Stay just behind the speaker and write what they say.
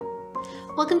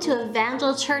Welcome to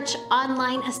Evangel Church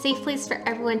Online, a safe place for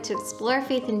everyone to explore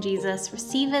faith in Jesus,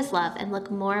 receive his love, and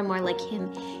look more and more like him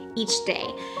each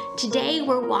day. Today,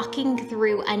 we're walking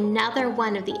through another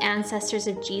one of the ancestors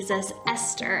of Jesus,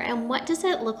 Esther, and what does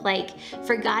it look like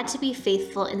for God to be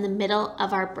faithful in the middle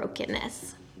of our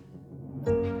brokenness?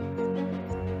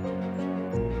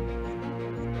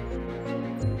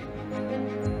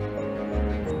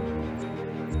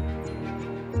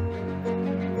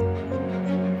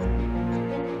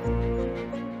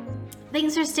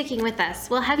 Thanks for sticking with us.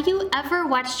 Well, have you ever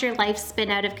watched your life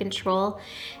spin out of control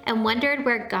and wondered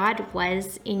where God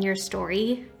was in your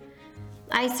story?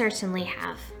 I certainly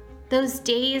have. Those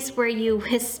days where you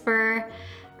whisper,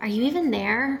 "Are you even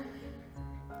there?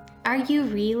 Are you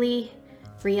really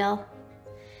real?"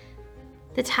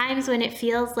 The times when it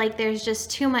feels like there's just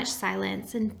too much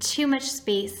silence and too much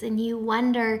space, and you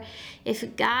wonder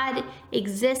if God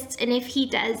exists, and if he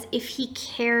does, if he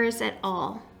cares at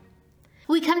all.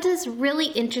 We come to this really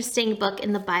interesting book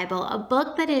in the Bible, a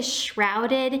book that is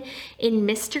shrouded in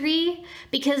mystery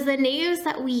because the names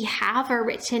that we have are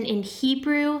written in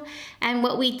Hebrew, and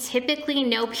what we typically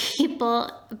know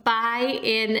people by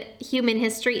in human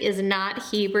history is not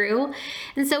Hebrew.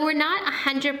 And so we're not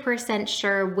 100%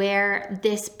 sure where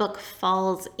this book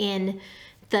falls in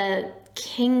the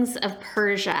kings of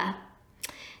Persia.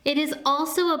 It is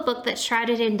also a book that's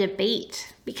shrouded in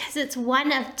debate because it's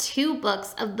one of two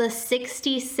books of the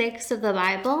 66 of the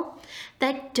Bible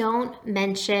that don't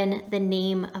mention the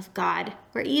name of God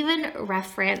or even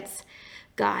reference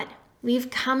God. We've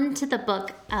come to the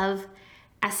book of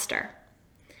Esther.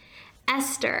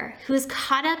 Esther, who is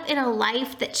caught up in a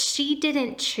life that she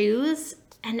didn't choose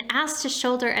and asked to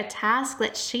shoulder a task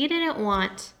that she didn't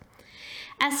want.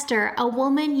 Esther, a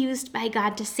woman used by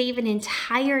God to save an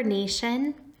entire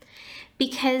nation,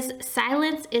 because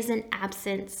silence isn't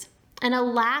absence, and a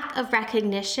lack of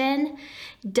recognition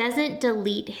doesn't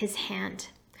delete his hand.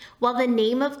 While the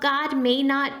name of God may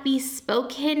not be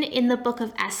spoken in the book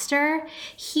of Esther,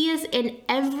 he is in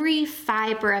every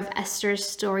fiber of Esther's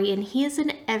story, and he is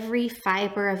in every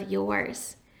fiber of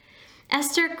yours.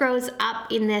 Esther grows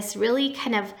up in this really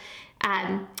kind of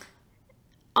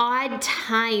odd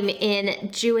time in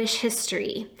Jewish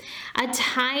history, a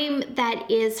time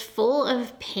that is full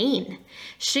of pain.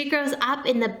 She grows up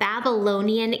in the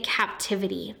Babylonian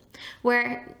captivity,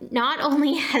 where not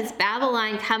only has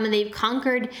Babylon come and they've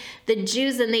conquered the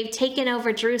Jews and they've taken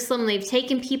over Jerusalem, they've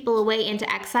taken people away into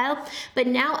exile, but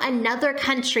now another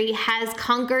country has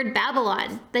conquered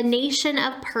Babylon, the nation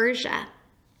of Persia.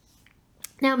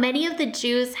 Now, many of the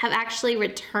Jews have actually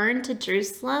returned to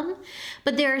Jerusalem,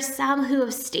 but there are some who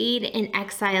have stayed in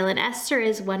exile, and Esther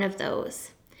is one of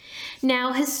those.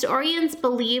 Now, historians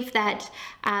believe that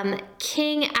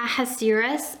King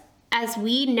Ahasuerus, as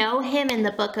we know him in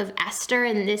the book of Esther,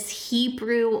 and this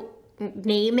Hebrew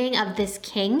naming of this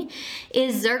king,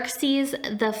 is Xerxes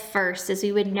the First, as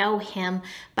we would know him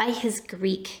by his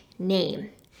Greek name.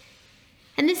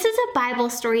 And this is a Bible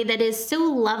story that is so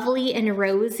lovely and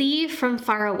rosy from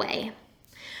far away.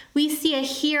 We see a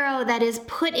hero that is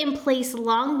put in place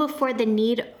long before the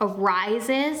need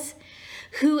arises,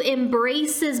 who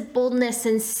embraces boldness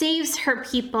and saves her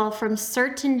people from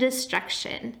certain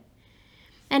destruction.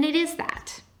 And it is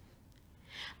that.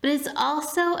 But it's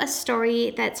also a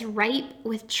story that's ripe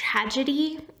with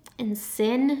tragedy and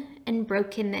sin and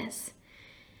brokenness.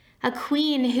 A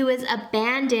queen who is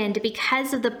abandoned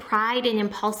because of the pride and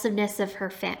impulsiveness of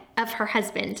her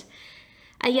husband.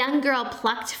 A young girl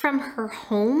plucked from her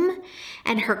home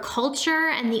and her culture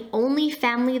and the only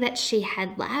family that she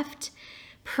had left,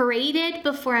 paraded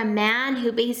before a man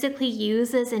who basically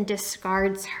uses and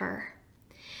discards her.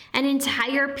 An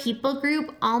entire people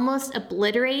group almost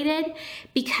obliterated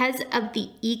because of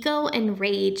the ego and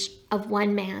rage of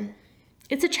one man.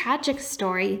 It's a tragic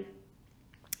story.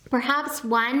 Perhaps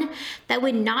one that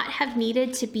would not have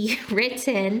needed to be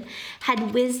written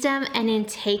had wisdom and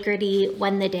integrity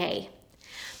won the day.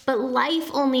 But life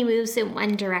only moves in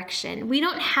one direction. We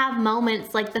don't have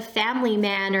moments like The Family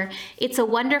Man or It's a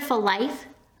Wonderful Life,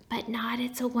 but not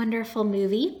It's a Wonderful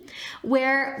Movie,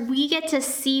 where we get to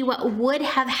see what would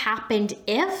have happened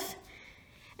if,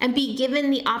 and be given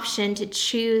the option to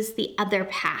choose the other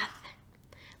path.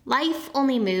 Life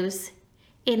only moves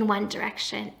in one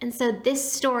direction. And so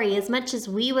this story, as much as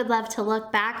we would love to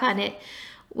look back on it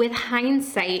with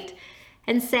hindsight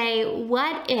and say,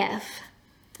 what if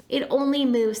it only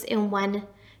moves in one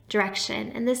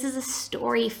direction? And this is a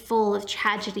story full of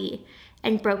tragedy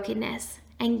and brokenness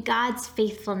and God's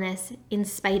faithfulness in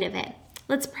spite of it.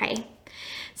 Let's pray.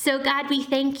 So God, we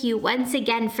thank you once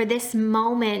again for this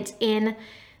moment in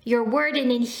your word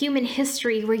and in human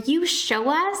history where you show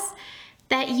us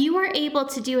that you are able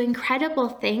to do incredible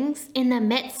things in the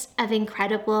midst of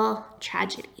incredible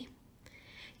tragedy.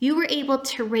 You were able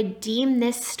to redeem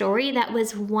this story that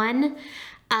was one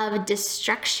of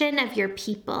destruction of your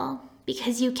people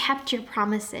because you kept your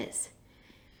promises,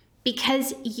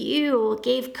 because you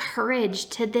gave courage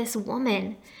to this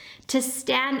woman to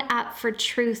stand up for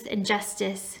truth and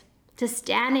justice, to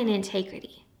stand in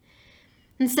integrity.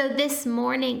 And so this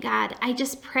morning, God, I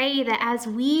just pray that as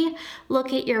we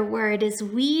look at your word, as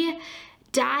we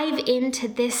dive into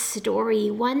this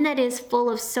story, one that is full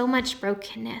of so much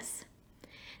brokenness,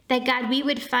 that God, we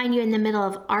would find you in the middle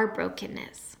of our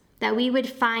brokenness, that we would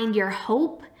find your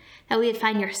hope, that we would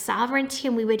find your sovereignty,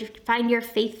 and we would find your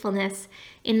faithfulness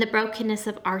in the brokenness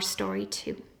of our story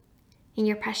too. In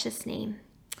your precious name,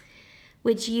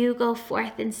 would you go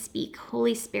forth and speak,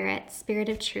 Holy Spirit, Spirit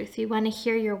of truth. We want to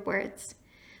hear your words.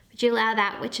 Would you allow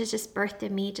that which is just birthed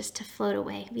in me just to float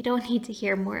away? We don't need to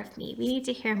hear more of me. We need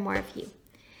to hear more of you.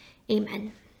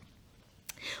 Amen.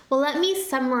 Well, let me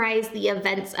summarize the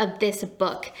events of this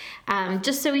book,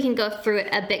 just so we can go through it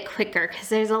a bit quicker, because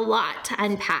there's a lot to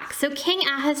unpack. So King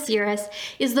Ahasuerus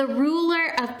is the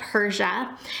ruler of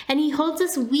Persia, and he holds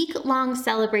this week-long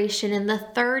celebration in the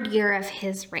 3rd year of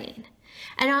his reign.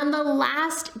 And on the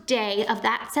last day of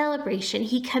that celebration,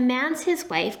 he commands his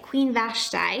wife, Queen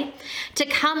Vashti, to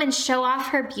come and show off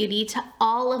her beauty to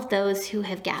all of those who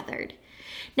have gathered.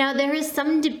 Now, there is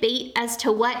some debate as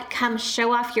to what "come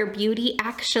show off your beauty"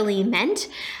 actually meant,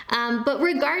 but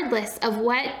regardless of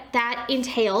what that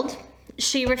entailed,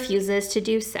 she refuses to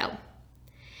do so.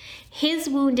 His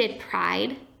wounded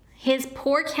pride, his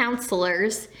poor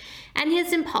counselors, and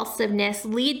his impulsiveness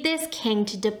lead this king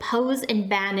to depose and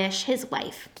banish his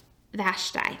wife,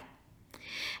 Vashti.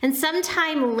 And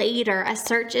sometime later, a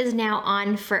search is now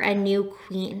on for a new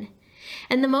queen.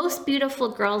 And the most beautiful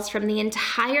girls from the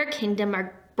entire kingdom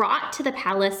are brought to the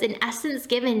palace, in essence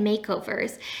given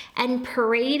makeovers, and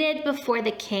paraded before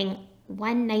the king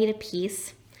one night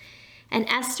apiece. And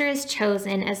Esther is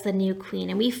chosen as the new queen.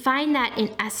 And we find that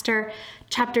in Esther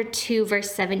chapter 2,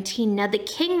 verse 17. Now the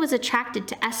king was attracted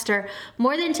to Esther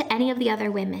more than to any of the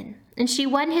other women, and she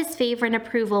won his favor and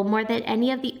approval more than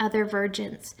any of the other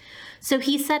virgins. So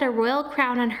he set a royal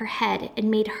crown on her head and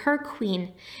made her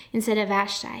queen instead of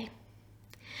Vashti.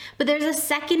 But there's a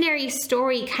secondary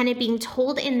story kind of being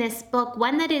told in this book,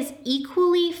 one that is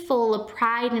equally full of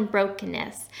pride and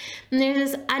brokenness. And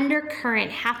there's this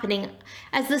undercurrent happening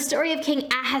as the story of King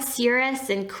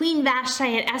Ahasuerus and Queen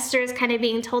Vashti and Esther is kind of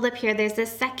being told up here. There's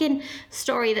this second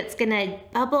story that's going to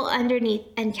bubble underneath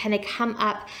and kind of come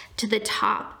up to the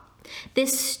top.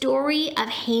 This story of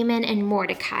Haman and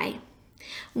Mordecai.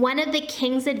 One of the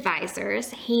king's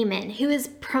advisors, Haman, who is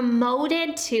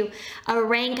promoted to a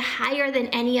rank higher than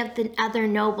any of the other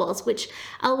nobles, which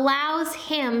allows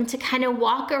him to kind of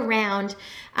walk around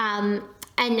and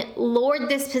lord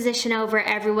this position over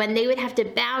everyone. They would have to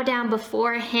bow down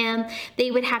before him.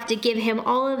 They would have to give him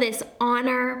all of this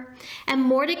honor. And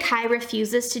Mordecai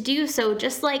refuses to do so,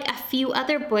 just like a few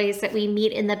other boys that we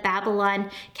meet in the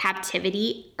Babylon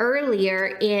captivity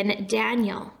earlier in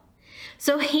Daniel.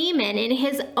 So Haman, in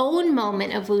his own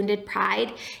moment of wounded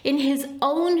pride, in his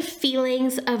own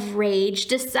feelings of rage,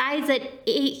 decides that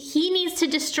he needs to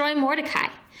destroy Mordecai.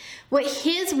 What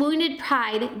his wounded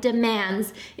pride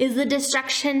demands is the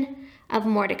destruction of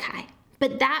Mordecai.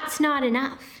 But that's not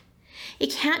enough.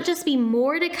 It can't just be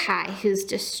Mordecai who's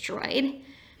destroyed.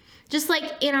 Just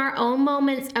like in our own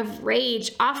moments of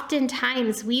rage,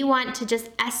 oftentimes we want to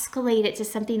just escalate it to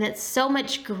something that's so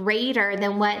much greater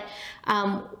than what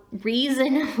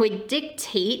reason would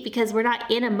dictate, because we're not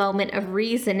in a moment of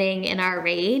reasoning in our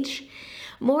rage.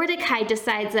 Haman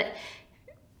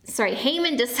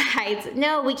decides,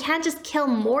 no, we can't just kill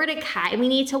Mordecai. We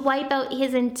need to wipe out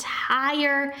his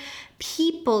entire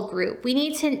people group. We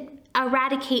need to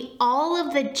eradicate all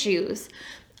of the Jews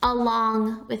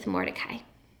along with Mordecai.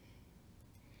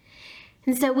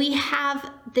 And so we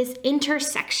have this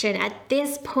intersection at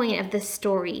this point of the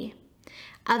story,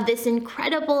 of this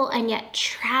incredible and yet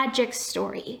tragic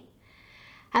story,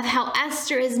 of how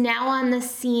Esther is now on the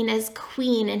scene as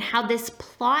queen and how this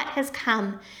plot has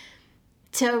come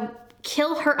to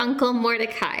kill her uncle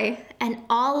Mordecai and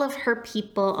all of her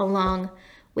people along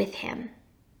with him.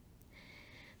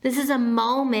 This is a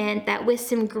moment that with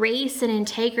some grace and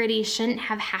integrity shouldn't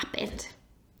have happened.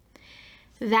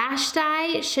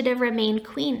 Vashti should have remained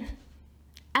queen.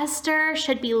 Esther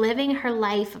should be living her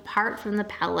life apart from the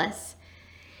palace.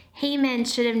 Haman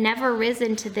should have never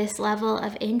risen to this level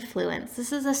of influence.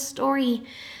 This is a story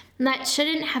that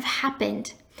shouldn't have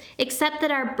happened. except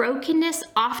that our brokenness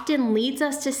often leads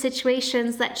us to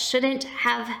situations that shouldn't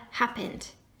have happened.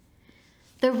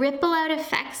 The ripple out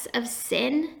effects of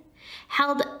sin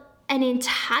held an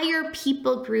entire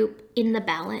people group in the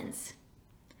balance.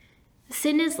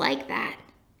 Sin is like that.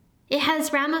 It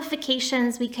has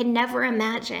ramifications we could never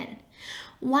imagine.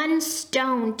 One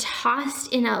stone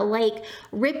tossed in a lake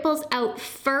ripples out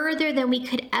further than we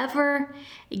could ever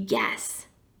guess.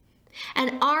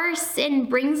 And our sin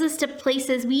brings us to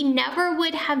places we never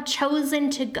would have chosen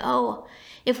to go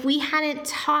if we hadn't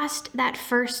tossed that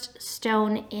first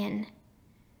stone in.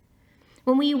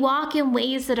 When we walk in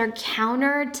ways that are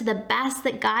counter to the best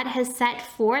that God has set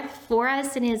forth for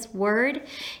us in His Word,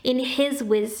 in His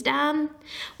wisdom,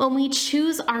 when we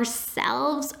choose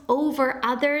ourselves over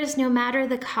others no matter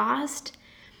the cost,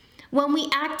 when we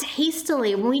act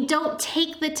hastily, when we don't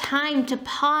take the time to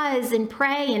pause and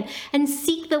pray and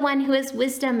seek the one who has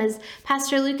wisdom, as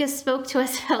Pastor Lucas spoke to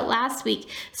us about last week,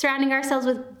 surrounding ourselves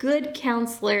with good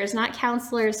counselors, not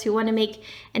counselors who want to make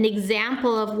an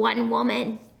example of one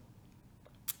woman.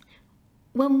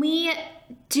 When we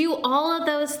do all of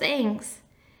those things,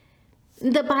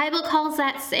 the Bible calls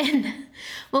that sin.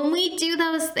 When we do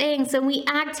those things, when we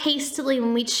act hastily,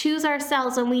 when we choose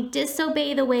ourselves, when we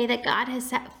disobey the way that God has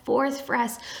set forth for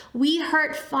us, we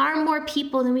hurt far more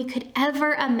people than we could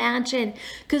ever imagine,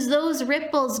 because those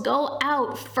ripples go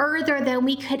out further than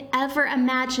we could ever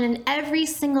imagine, and every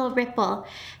single ripple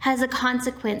has a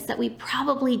consequence that we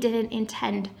probably didn't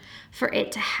intend for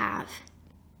it to have.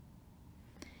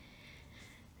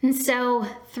 And so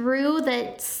through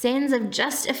the sins of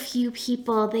just a few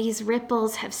people, these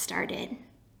ripples have started.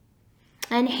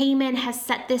 And Haman has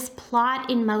set this plot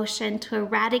in motion to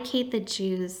eradicate the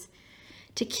Jews,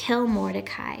 to kill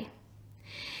Mordecai.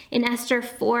 In Esther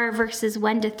 4, verses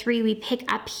 1-3, we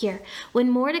pick up here. When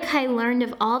Mordecai learned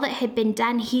of all that had been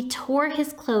done, he tore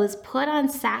his clothes, put on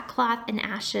sackcloth and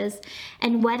ashes,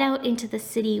 and went out into the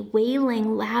city,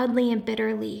 wailing loudly and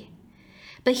bitterly.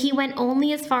 But he went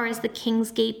only as far as the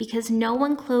king's gate, because no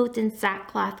one clothed in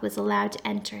sackcloth was allowed to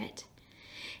enter it.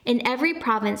 In every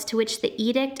province to which the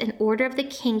edict and order of the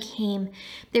king came,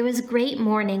 there was great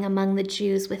mourning among the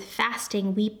Jews, with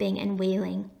fasting, weeping, and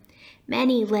wailing.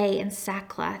 Many lay in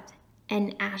sackcloth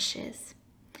and ashes.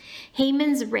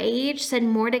 Haman's rage said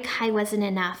Mordecai wasn't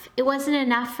enough. It wasn't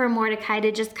enough for Mordecai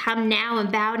to just come now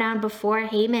and bow down before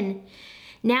Haman.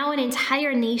 Now an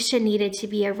entire nation needed to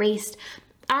be erased.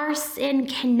 Our sin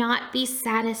cannot be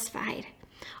satisfied.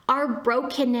 Our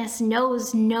brokenness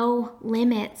knows no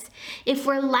limits. If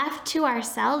we're left to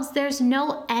ourselves, there's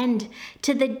no end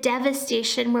to the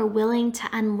devastation we're willing to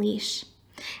unleash.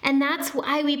 And that's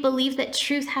why we believe that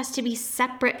truth has to be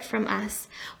separate from us,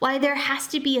 why there has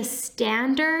to be a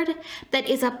standard that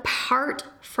is apart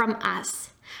from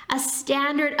us, a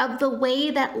standard of the way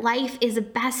that life is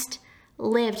best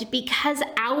lived, because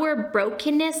our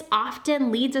brokenness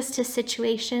often leads us to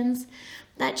situations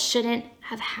that shouldn't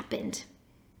have happened.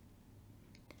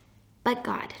 But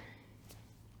God,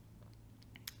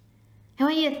 I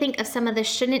want you to think of some of the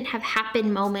shouldn't have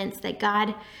happened moments that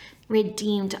God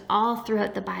redeemed all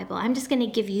throughout the Bible. I'm just going to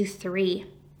give you 3.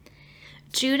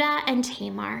 Judah and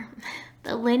Tamar.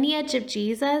 The lineage of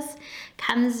Jesus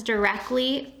comes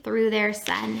directly through their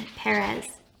son, Perez.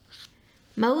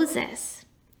 Moses,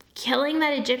 killing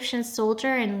that Egyptian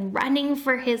soldier and running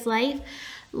for his life,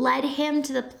 led him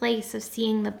to the place of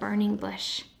seeing the burning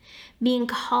bush, being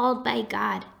called by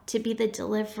God to be the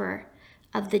deliverer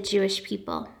of the Jewish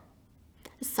people.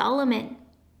 Solomon,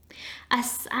 a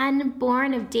son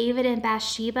born of David and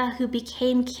Bathsheba who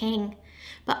became king,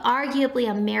 but arguably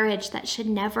a marriage that should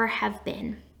never have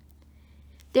been.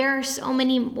 There are so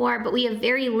many more, but we have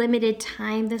very limited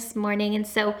time this morning. And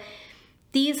so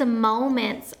these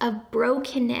moments of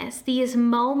brokenness, these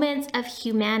moments of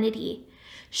humanity,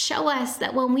 show us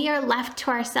that when we are left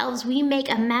to ourselves, we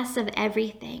make a mess of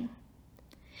everything.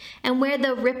 And where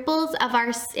the ripples of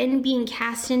our sin being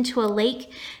cast into a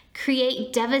lake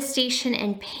create devastation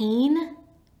and pain,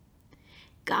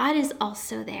 God is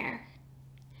also there.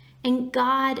 And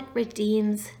God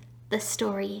redeems the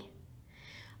story.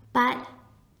 But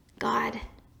God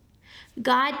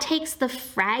takes the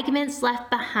fragments left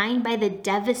behind by the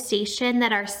devastation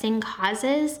that our sin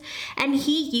causes, and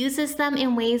He uses them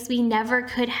in ways we never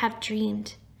could have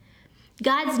dreamed.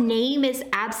 God's name is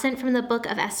absent from the book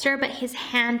of Esther, but His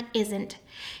hand isn't.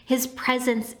 His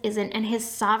presence isn't, and His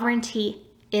sovereignty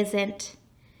isn't.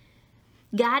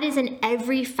 God is in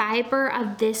every fiber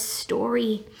of this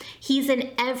story. He's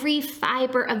in every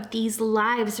fiber of these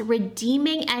lives,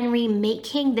 redeeming and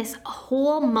remaking this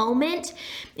whole moment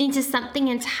into something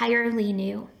entirely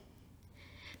new.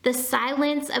 The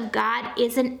silence of God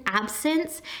is an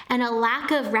absence, and a lack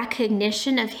of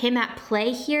recognition of him at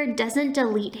play here doesn't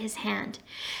delete his hand.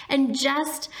 And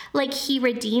just like he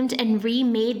redeemed and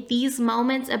remade these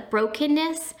moments of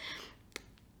brokenness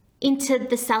into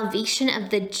the salvation of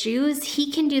the Jews,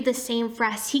 he can do the same for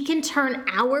us. He can turn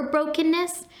our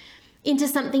brokenness into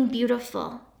something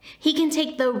beautiful. He can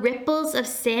take the ripples of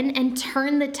sin and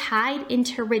turn the tide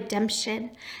into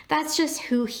redemption. That's just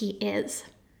who he is.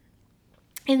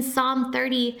 In Psalm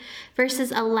 30,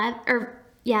 verses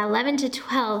 11 to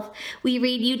 12, we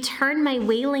read, "You turned my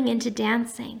wailing into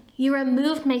dancing. You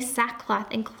removed my sackcloth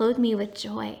and clothed me with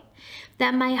joy,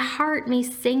 that my heart may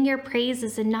sing your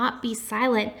praises and not be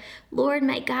silent. Lord,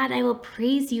 my God, I will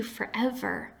praise you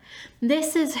forever."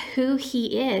 This is who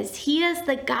he is. He is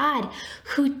the God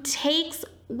who takes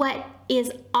what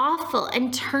is awful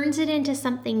and turns it into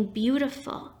something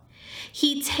beautiful.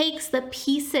 He takes the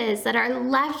pieces that are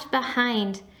left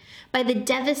behind by the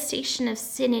devastation of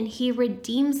sin and he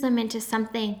redeems them into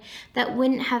something that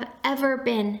wouldn't have ever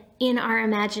been in our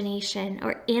imagination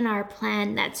or in our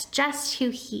plan. That's just who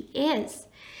he is.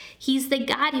 He's the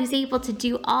God who's able to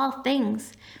do all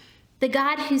things, the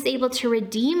God who's able to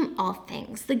redeem all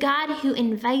things, the God who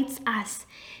invites us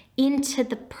into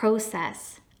the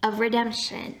process of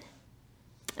redemption.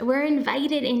 We're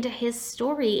invited into his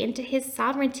story, into his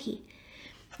sovereignty.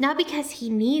 Not because he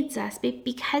needs us, but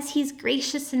because he's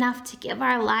gracious enough to give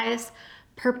our lives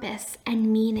purpose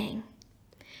and meaning.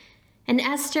 And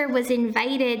Esther was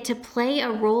invited to play a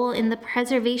role in the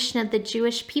preservation of the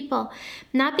Jewish people,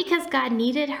 not because God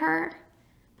needed her,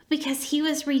 but because he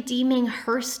was redeeming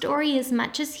her story as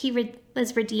much as he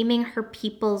was redeeming her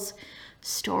people's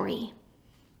story.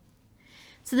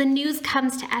 So the news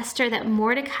comes to Esther that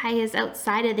Mordecai is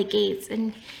outside of the gates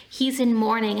and he's in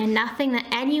mourning, and nothing that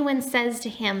anyone says to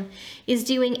him is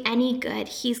doing any good.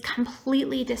 He's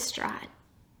completely distraught.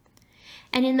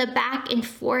 And in the back and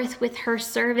forth with her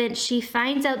servant, she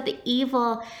finds out the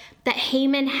evil that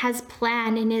Haman has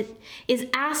planned and is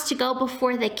asked to go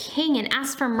before the king and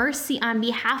ask for mercy on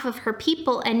behalf of her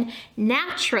people. And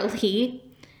naturally,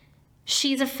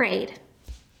 she's afraid.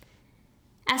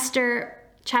 Esther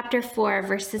Chapter 4,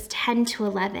 verses 10 to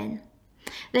 11.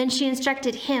 Then she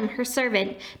instructed him, her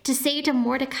servant, to say to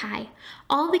Mordecai,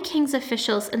 "All the king's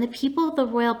officials and the people of the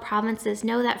royal provinces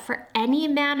know that for any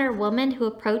man or woman who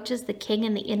approaches the king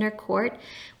in the inner court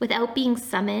without being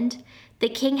summoned, the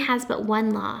king has but one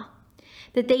law,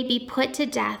 that they be put to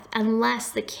death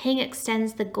unless the king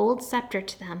extends the gold scepter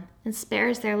to them and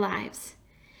spares their lives.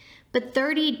 But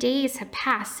 30 days have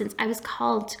passed since I was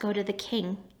called to go to the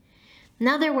king." In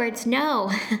other words,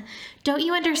 no, don't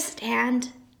you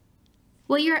understand?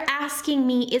 What you're asking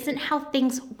me isn't how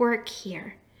things work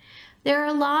here. There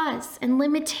are laws and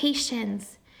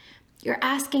limitations. You're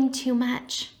asking too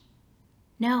much.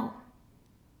 No.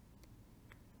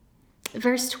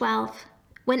 Verse 12.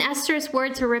 When Esther's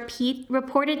words were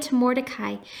reported to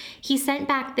Mordecai, he sent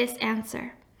back this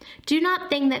answer: "Do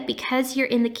not think that because you're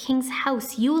in the king's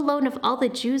house, you alone of all the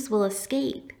Jews will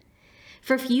escape.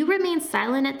 For if you remain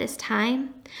silent at this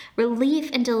time,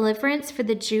 relief and deliverance for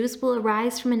the Jews will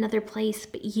arise from another place,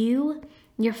 but you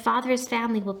and your father's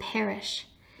family will perish.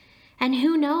 And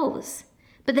who knows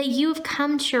but that you have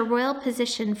come to your royal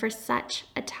position for such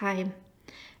a time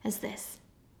as this?"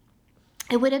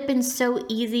 It would have been so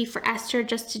easy for Esther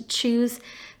just to choose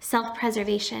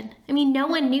self-preservation. I mean, no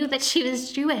one knew that she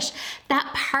was Jewish.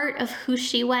 That part of who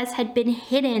she was had been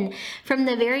hidden from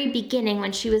the very beginning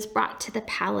when she was brought to the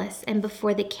palace and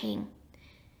before the king.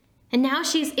 And now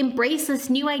she's embraced this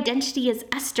new identity as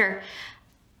Esther.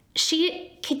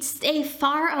 She could stay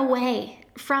far away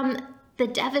from the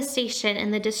devastation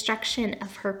and the destruction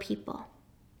of her people.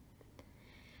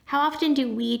 How often do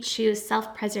we choose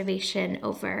self-preservation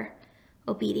over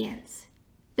obedience?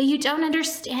 But you don't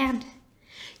understand.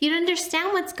 You don't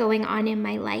understand what's going on in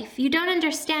my life. You don't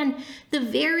understand the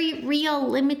very real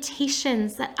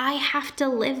limitations that I have to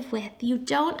live with. You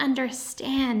don't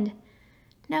understand.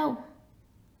 No.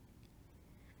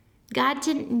 God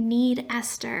didn't need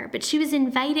Esther, but she was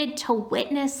invited to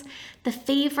witness the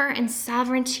favor and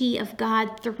sovereignty of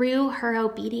God through her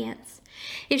obedience.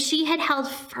 If she had held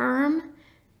firm,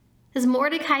 as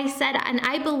Mordecai said, and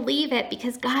I believe it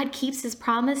because God keeps his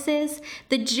promises,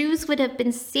 the Jews would have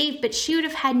been saved, but she would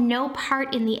have had no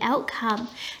part in the outcome.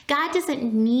 God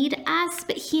doesn't need us,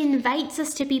 but he invites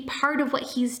us to be part of what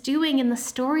he's doing in the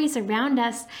stories around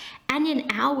us and in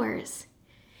ours.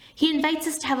 He invites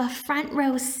us to have a front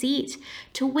row seat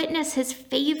to witness his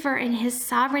favor and his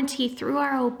sovereignty through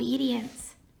our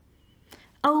obedience.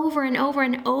 Over and over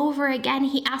and over again,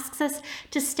 he asks us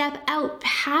to step out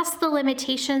past the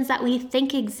limitations that we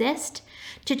think exist,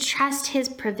 to trust his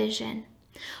provision.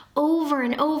 Over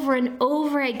and over and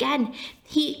over again,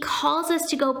 he calls us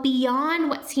to go beyond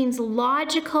what seems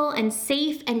logical and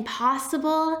safe and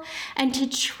possible, and to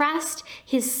trust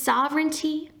his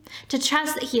sovereignty, to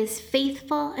trust that he is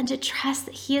faithful, and to trust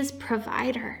that he is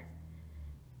provider.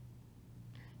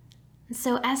 And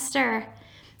so Esther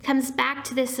comes back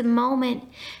to this moment,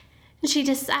 and she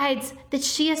decides that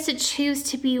she has to choose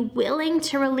to be willing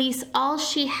to release all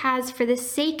she has for the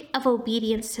sake of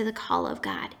obedience to the call of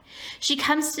God. She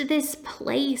comes to this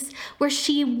place where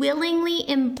she willingly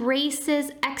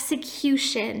embraces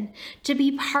execution to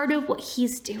be part of what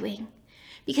he's doing,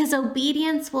 because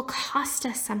obedience will cost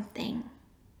us something.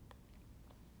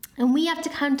 And we have to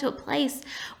come to a place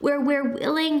where we're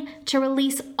willing to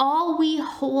release all we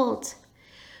hold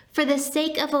for the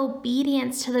sake of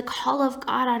obedience to the call of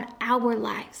God on our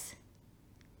lives.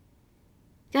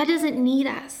 God doesn't need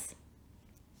us.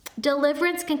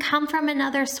 Deliverance can come from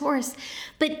another source,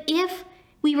 but if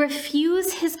we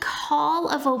refuse his call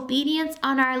of obedience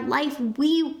on our life,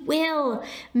 we will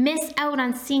miss out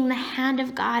on seeing the hand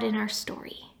of God in our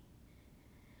story.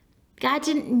 God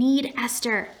didn't need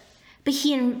Esther, but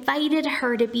he invited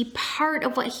her to be part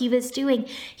of what he was doing.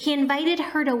 He invited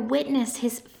her to witness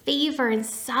his favor and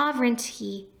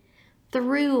sovereignty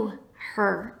through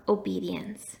her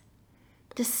obedience.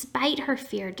 Despite her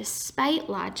fear, despite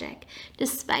logic,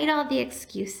 despite all the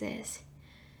excuses,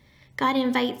 God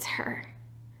invites her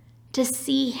to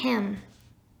see him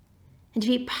and to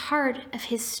be part of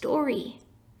his story.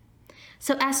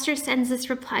 So Esther sends this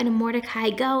reply to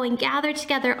Mordecai, "Go and gather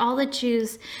together all the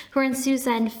Jews who are in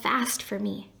Susa and fast for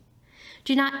me.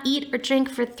 Do not eat or drink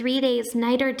for 3 days,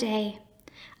 night or day.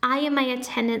 I and my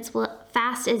attendants will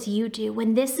fast as you do.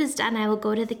 When this is done, I will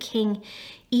go to the king,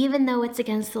 even though it's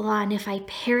against the law. And if I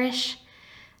perish,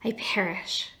 I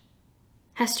perish."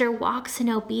 Esther walks in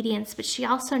obedience, but she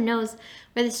also knows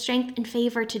where the strength and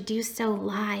favor to do so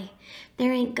lie.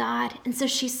 They're in God. And so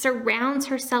she surrounds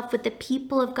herself with the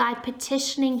people of God,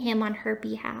 petitioning him on her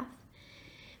behalf.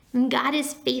 And God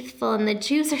is faithful, and the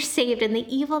Jews are saved, and the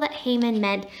evil that Haman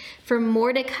meant for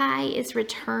Mordecai is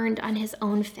returned on his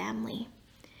own family.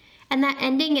 And that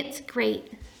ending, it's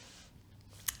great.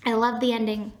 I love the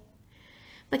ending.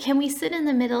 But can we sit in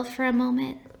the middle for a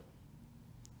moment?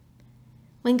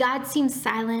 When God seems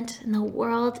silent and the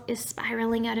world is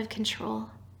spiraling out of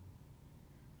control,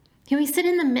 can we sit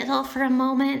in the middle for a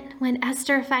moment when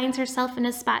Esther finds herself in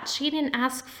a spot she didn't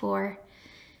ask for,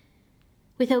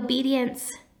 with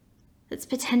obedience that's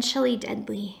potentially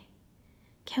deadly?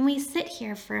 Can we sit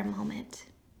here for a moment?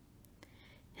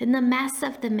 In the mess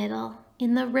of the middle,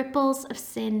 in the ripples of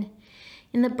sin,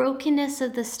 in the brokenness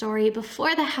of the story,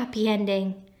 before the happy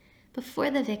ending, before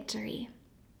the victory.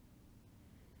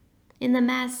 In the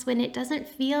mess, when it doesn't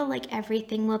feel like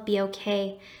everything will be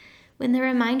okay, when the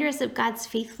reminders of God's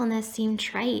faithfulness seem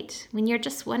trite, when you're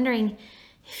just wondering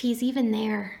if he's even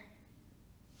there.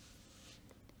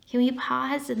 Can we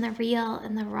pause in the real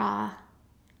and the raw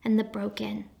and the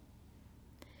broken?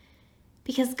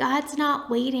 Because God's not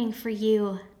waiting for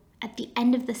you at the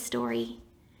end of the story.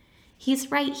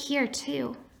 He's right here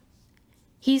too.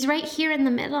 He's right here in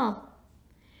the middle,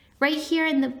 right here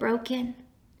in the broken,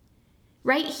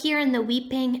 right here in the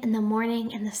weeping and the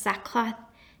mourning and the sackcloth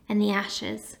and the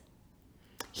ashes.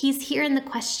 He's here in the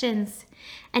questions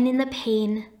and in the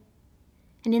pain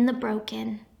and in the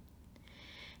broken.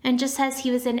 And just as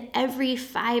he was in every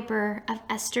fiber of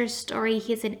Esther's story,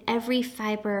 he is in every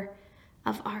fiber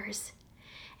of ours.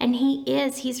 And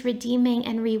he's redeeming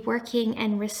and reworking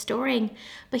and restoring,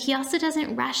 but he also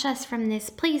doesn't rush us from this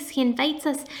place. He invites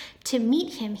us to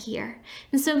meet him here.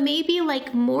 And so maybe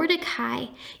like Mordecai,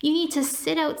 you need to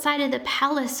sit outside of the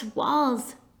palace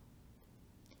walls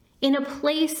in a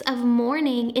place of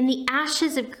mourning, in the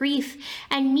ashes of grief,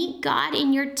 and meet God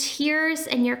in your tears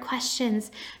and your questions,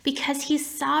 because he's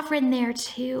sovereign there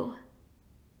too.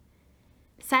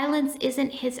 Silence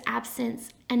isn't his absence,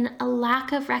 and a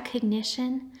lack of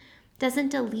recognition doesn't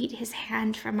delete his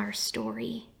hand from our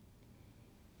story.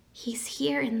 He's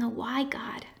here in the why,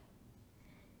 God.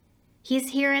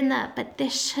 He's here in the, but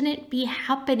this shouldn't be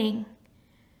happening.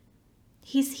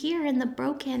 He's here in the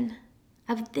broken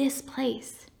of this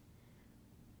place.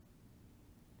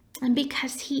 And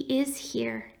because he is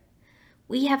here,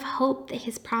 we have hope that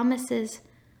his promises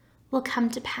will come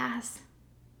to pass.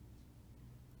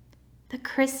 The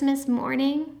Christmas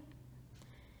morning,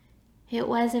 it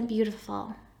wasn't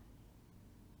beautiful.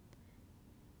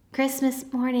 Christmas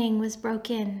morning was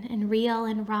broken and real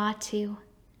and raw too.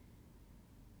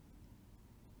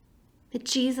 But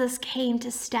Jesus came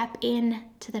to step in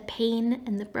to the pain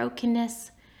and the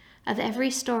brokenness of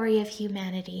every story of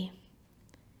humanity.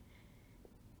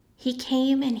 He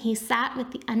came and he sat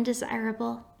with the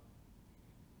undesirable.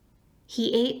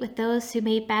 He ate with those who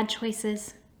made bad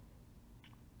choices.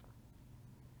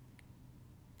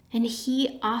 And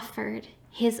he offered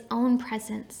his own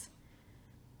presence.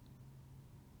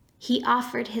 He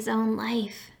offered his own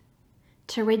life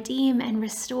to redeem and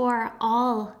restore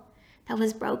all that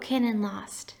was broken and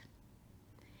lost.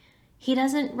 He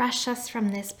doesn't rush us from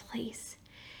this place.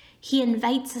 He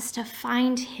invites us to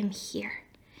find him here.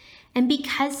 And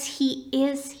because he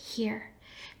is here,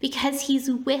 because he's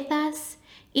with us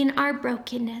in our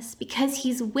brokenness, because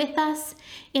he's with us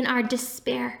in our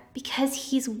despair,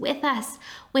 because he's with us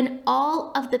when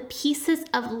all of the pieces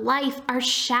of life are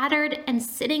shattered and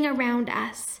sitting around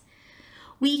us,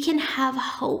 we can have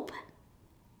hope.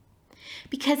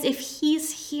 Because if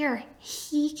he's here,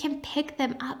 he can pick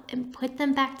them up and put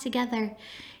them back together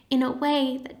in a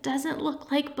way that doesn't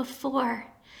look like before,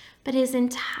 but is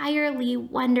entirely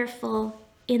wonderful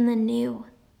in the new.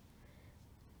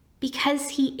 Because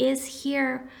he is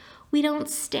here, we don't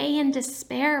stay in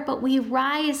despair, but we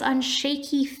rise on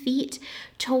shaky feet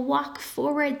to walk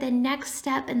forward the next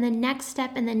step and the next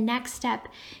step and the next step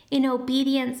in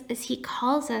obedience as he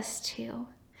calls us to.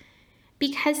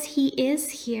 Because he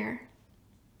is here,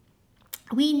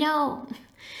 we know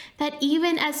that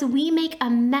even as we make a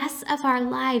mess of our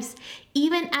lives,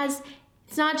 even as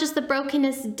it's not just the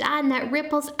brokenness done that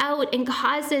ripples out and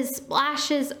causes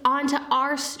splashes onto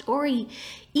our story,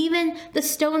 even the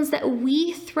stones that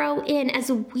we throw in as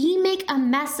we make a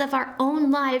mess of our own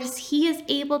lives, he is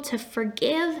able to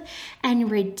forgive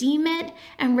and redeem it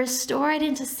and restore it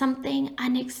into something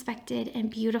unexpected and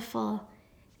beautiful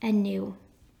and new.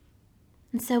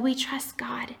 And so we trust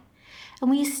God. And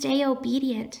we stay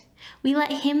obedient. We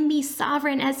let him be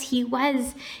sovereign as he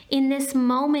was in this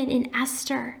moment in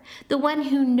Esther, the one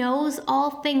who knows all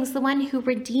things, the one who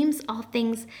redeems all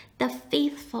things, the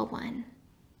faithful one.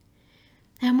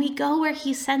 And we go where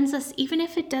he sends us, even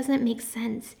if it doesn't make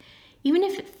sense, even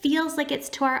if it feels like it's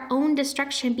to our own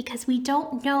destruction, because we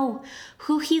don't know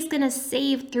who he's going to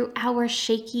save through our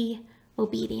shaky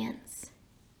obedience.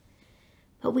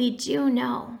 But we do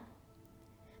know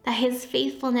that his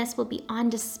faithfulness will be on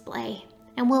display,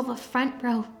 and we'll have a front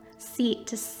row seat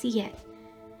to see it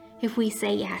if we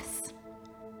say yes.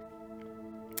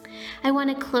 I want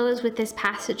to close with this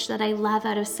passage that I love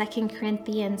out of 2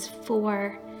 Corinthians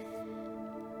 4.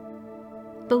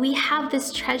 But we have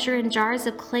this treasure in jars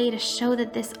of clay to show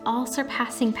that this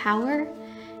all-surpassing power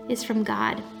is from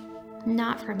God,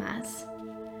 not from us.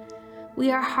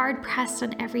 We are hard-pressed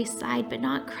on every side, but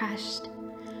not crushed.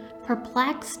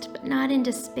 Perplexed, but not in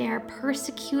despair,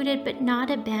 persecuted, but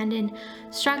not abandoned,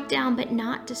 struck down, but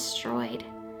not destroyed.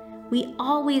 We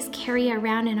always carry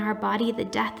around in our body the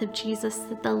death of Jesus,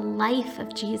 that the life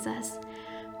of Jesus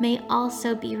may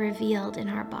also be revealed in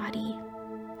our body.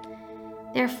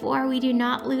 Therefore, we do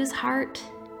not lose heart.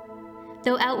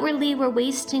 Though outwardly we're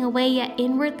wasting away, yet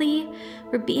inwardly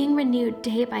we're being renewed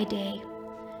day by day.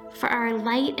 For our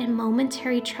light and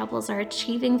momentary troubles are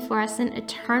achieving for us an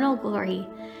eternal glory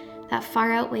that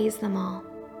far outweighs them all.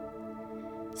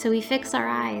 So we fix our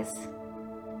eyes,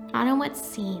 not on what's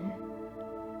seen,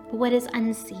 but what is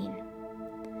unseen.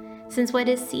 Since what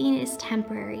is seen is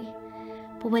temporary,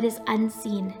 but what is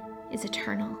unseen is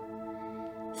eternal.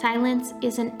 Silence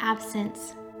is an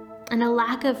absence, and a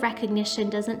lack of recognition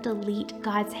doesn't delete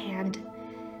God's hand.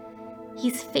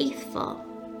 He's faithful,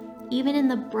 even in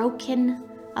the broken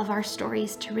of our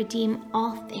stories, to redeem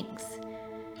all things.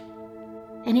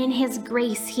 And in his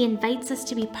grace, he invites us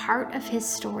to be part of his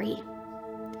story.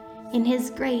 In his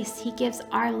grace, he gives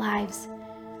our lives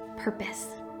purpose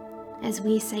as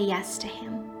we say yes to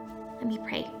him. Let me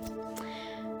pray.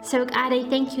 So God, I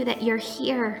thank you that you're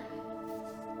here.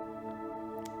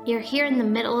 You're here in the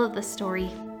middle of the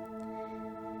story.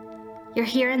 You're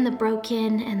here in the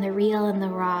broken and the real and the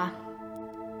raw.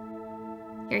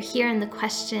 You're here in the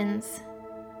questions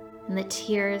and the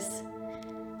tears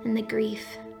and the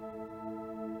grief.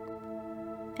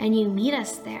 And you meet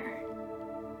us there.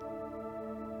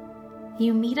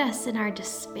 You meet us in our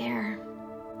despair.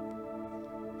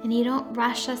 And you don't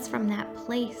rush us from that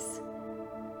place.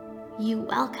 You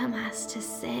welcome us to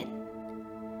sit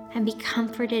and be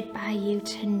comforted by you,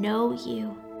 to know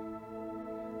you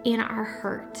in our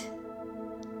hurt.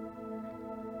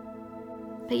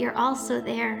 But you're also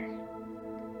there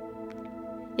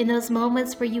in those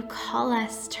moments where you call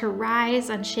us to rise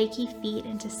on shaky feet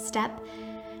and to step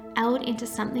out into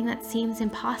something that seems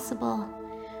impossible.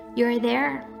 You're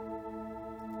there,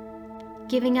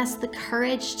 giving us the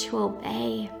courage to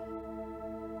obey,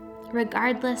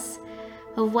 regardless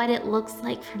of what it looks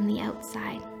like from the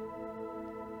outside.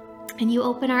 And you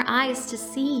open our eyes to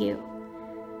see you,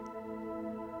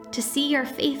 to see your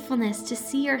faithfulness, to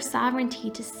see your sovereignty,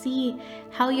 to see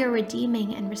how you're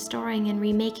redeeming and restoring and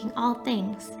remaking all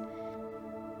things,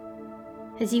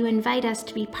 as you invite us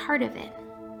to be part of it.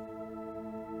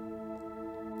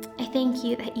 I thank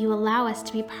you that you allow us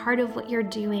to be part of what you're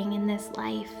doing in this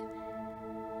life,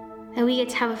 that we get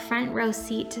to have a front row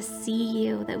seat to see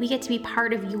you, that we get to be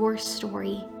part of your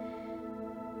story.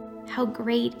 How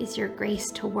great is your grace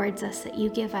towards us, that you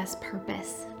give us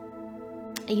purpose,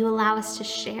 that you allow us to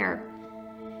share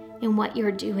in what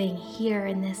you're doing here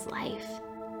in this life.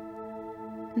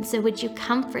 And so would you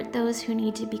comfort those who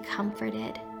need to be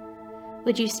comforted?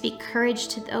 Would you speak courage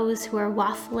to those who are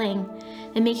waffling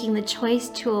and making the choice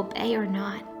to obey or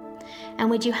not? And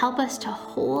would you help us to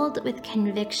hold with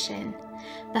conviction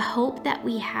the hope that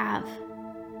we have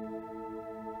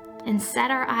and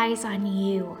set our eyes on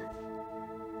you,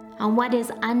 on what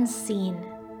is unseen,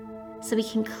 so we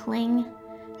can cling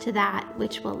to that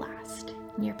which will last.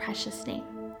 In your precious name,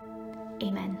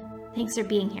 amen. Thanks for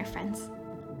being here, friends.